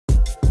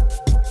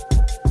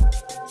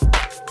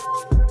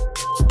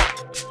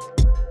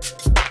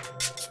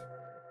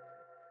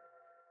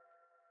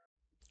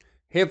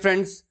Hey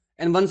friends,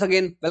 and once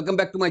again welcome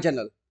back to my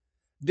channel.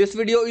 This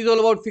video is all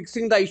about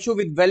fixing the issue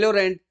with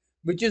Valorant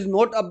which is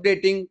not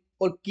updating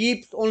or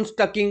keeps on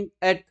stucking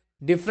at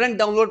different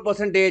download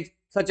percentage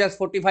such as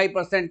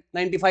 45%,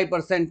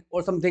 95%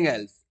 or something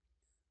else.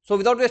 So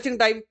without wasting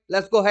time,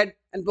 let's go ahead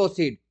and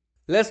proceed.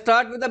 Let's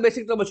start with the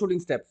basic troubleshooting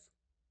steps.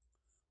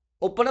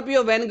 Open up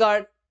your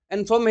Vanguard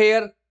and from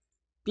here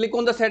click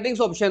on the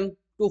settings option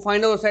to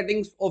find out the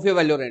settings of your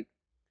Valorant.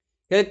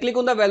 Here click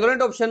on the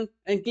Valorant option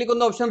and click on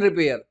the option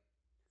repair.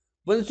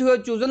 Once you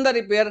have chosen the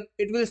repair,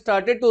 it will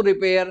start to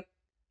repair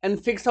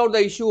and fix out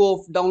the issue of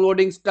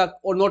downloading stuck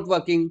or not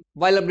working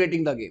while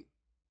updating the game.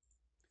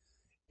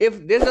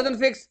 If this doesn't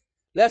fix,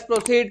 let's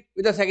proceed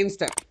with the second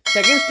step.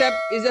 Second step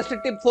is just a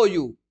tip for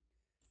you.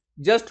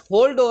 Just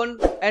hold on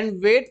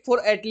and wait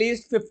for at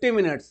least 50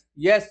 minutes.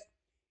 Yes,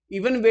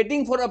 even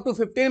waiting for up to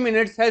 15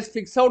 minutes has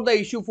fixed out the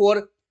issue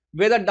for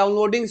where the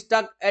downloading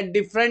stuck at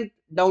different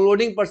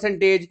downloading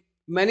percentage.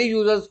 Many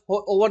users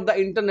over the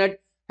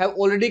internet have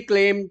already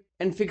claimed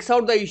and fix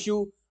out the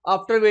issue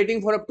after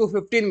waiting for up to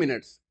 15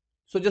 minutes.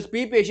 So just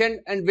be patient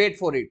and wait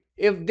for it.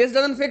 If this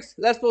doesn't fix,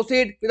 let's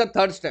proceed with the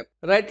third step.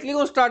 Right click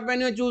on start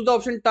menu and choose the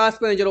option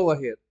task manager over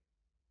here.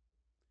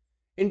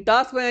 In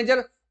task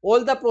manager,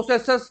 all the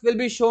processes will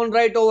be shown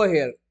right over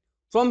here.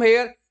 From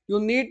here, you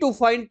need to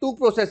find two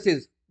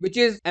processes, which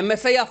is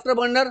MSI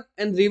afterburner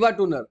and riva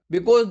tuner,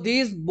 because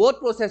these both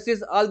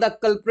processes are the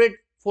culprit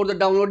for the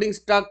downloading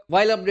stuck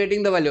while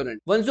updating the Valorant.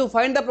 Once you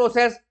find the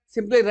process,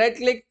 simply right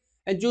click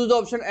and choose the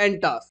option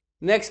end task.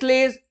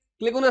 Nextly is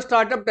click on the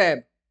startup tab.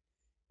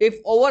 If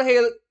over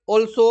here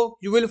also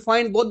you will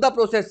find both the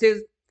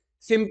processes,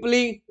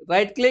 simply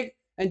right click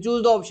and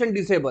choose the option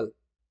disable.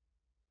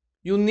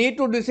 You need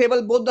to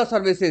disable both the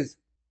services,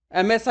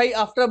 MSI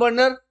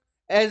afterburner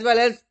as well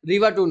as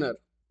riva tuner.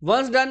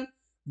 Once done,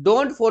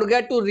 don't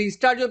forget to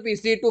restart your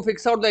PC to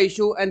fix out the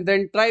issue and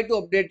then try to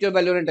update your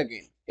Valorant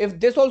again. If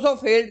this also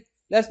failed,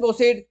 let's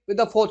proceed with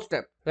the fourth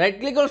step. Right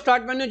click on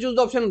start menu, choose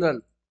the option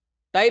run.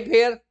 Type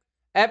here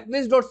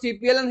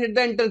appwiz.cpl and hit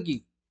the enter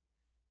key.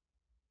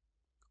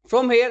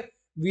 From here,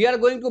 we are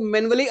going to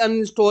manually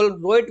uninstall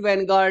Riot,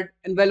 Vanguard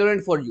and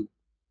Valorant for you.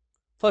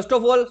 First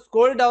of all,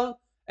 scroll down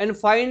and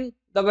find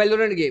the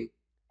Valorant game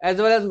as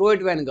well as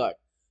Riot Vanguard.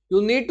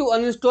 You need to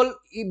uninstall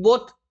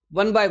both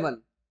one by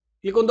one.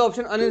 Click on the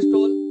option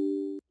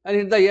uninstall and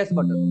hit the yes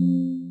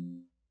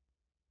button.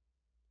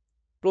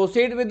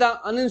 Proceed with the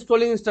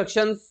uninstalling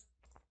instructions.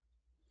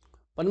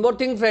 One more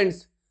thing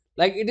friends,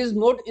 like it is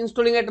not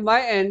installing at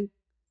my end,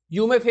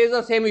 you may face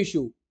the same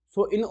issue.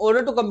 So in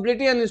order to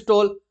completely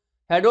uninstall,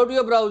 head out to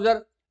your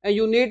browser and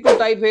you need to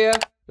type here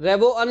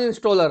revo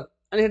uninstaller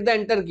and hit the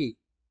enter key.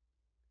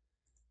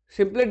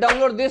 Simply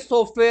download this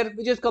software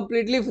which is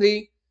completely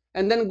free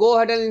and then go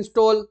ahead and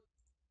install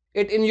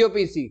it in your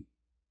PC.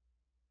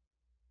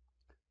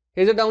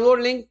 Here's a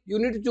download link. You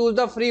need to choose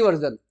the free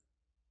version.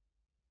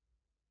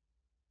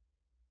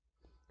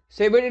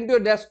 Save it into your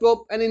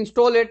desktop and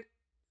install it.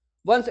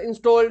 Once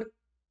installed,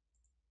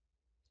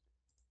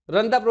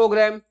 run the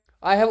program.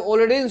 I have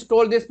already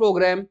installed this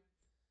program.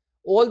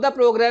 All the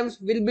programs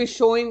will be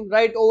showing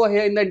right over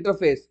here in the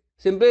interface.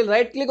 Simply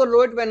right click on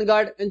Riot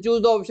Vanguard and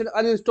choose the option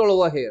uninstall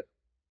over here.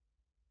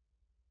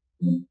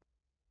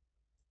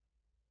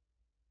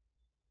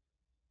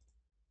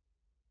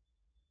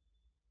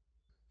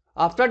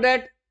 After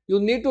that, you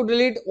need to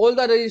delete all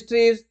the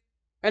registries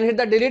and hit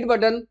the delete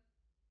button.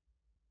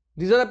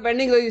 These are the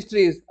pending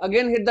registries.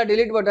 Again hit the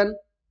delete button.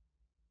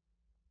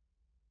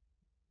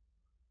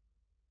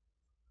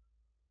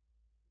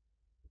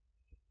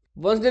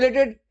 Once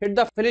deleted, hit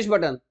the finish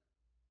button.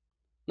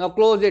 Now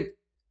close it.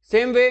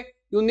 Same way,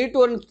 you need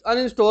to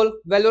uninstall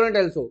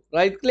Valorant also.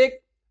 Right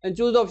click and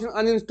choose the option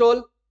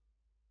uninstall.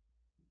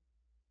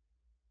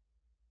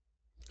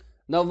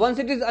 Now once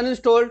it is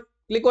uninstalled,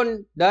 click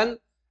on done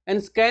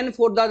and scan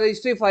for the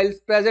registry files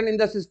present in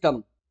the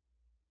system.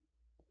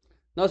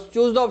 Now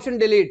choose the option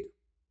delete.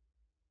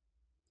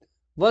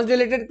 Once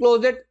deleted,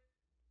 close it.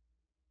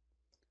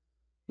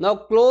 Now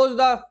close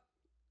the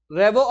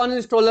revo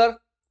uninstaller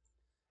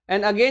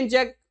and again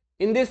check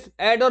in this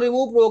add or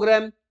remove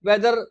program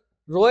whether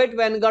Riot,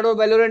 Vanguard or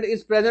Valorant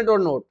is present or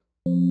not.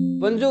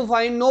 Once you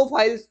find no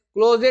files,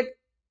 close it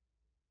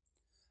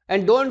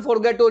and don't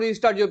forget to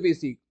restart your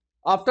PC.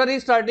 After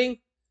restarting,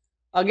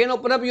 again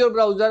open up your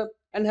browser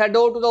and head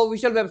over to the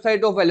official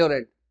website of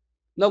Valorant.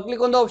 Now click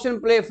on the option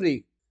play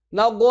free.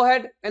 Now go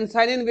ahead and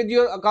sign in with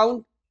your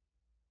account.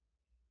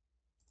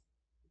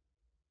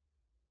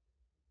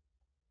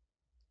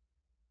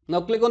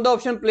 Now click on the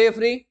option play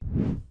free.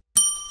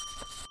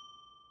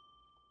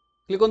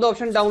 Click on the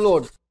option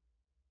download.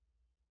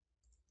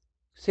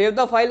 Save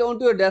the file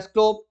onto your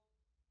desktop.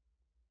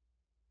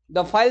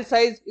 The file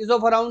size is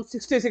of around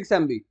 66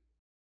 MB.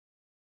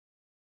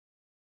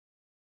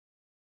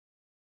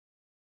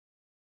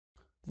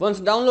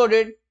 Once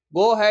downloaded,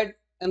 go ahead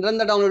and run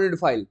the downloaded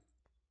file.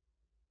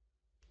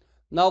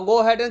 Now go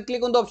ahead and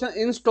click on the option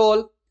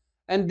install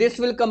and this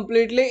will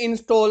completely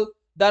install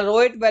the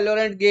Riot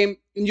Valorant game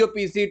in your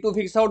PC to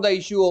fix out the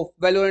issue of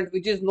Valorant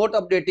which is not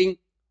updating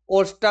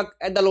or stuck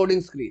at the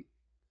loading screen.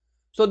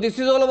 So this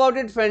is all about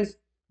it, friends.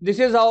 This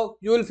is how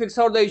you will fix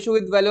out the issue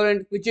with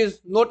Valorant, which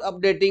is not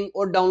updating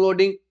or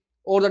downloading,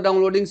 or the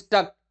downloading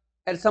stuck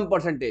at some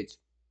percentage.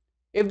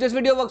 If this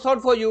video works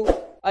out for you,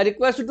 I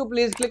request you to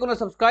please click on the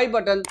subscribe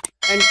button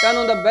and turn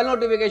on the bell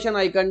notification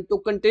icon to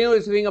continue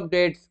receiving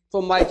updates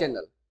from my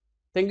channel.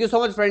 Thank you so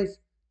much, friends.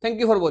 Thank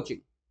you for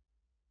watching.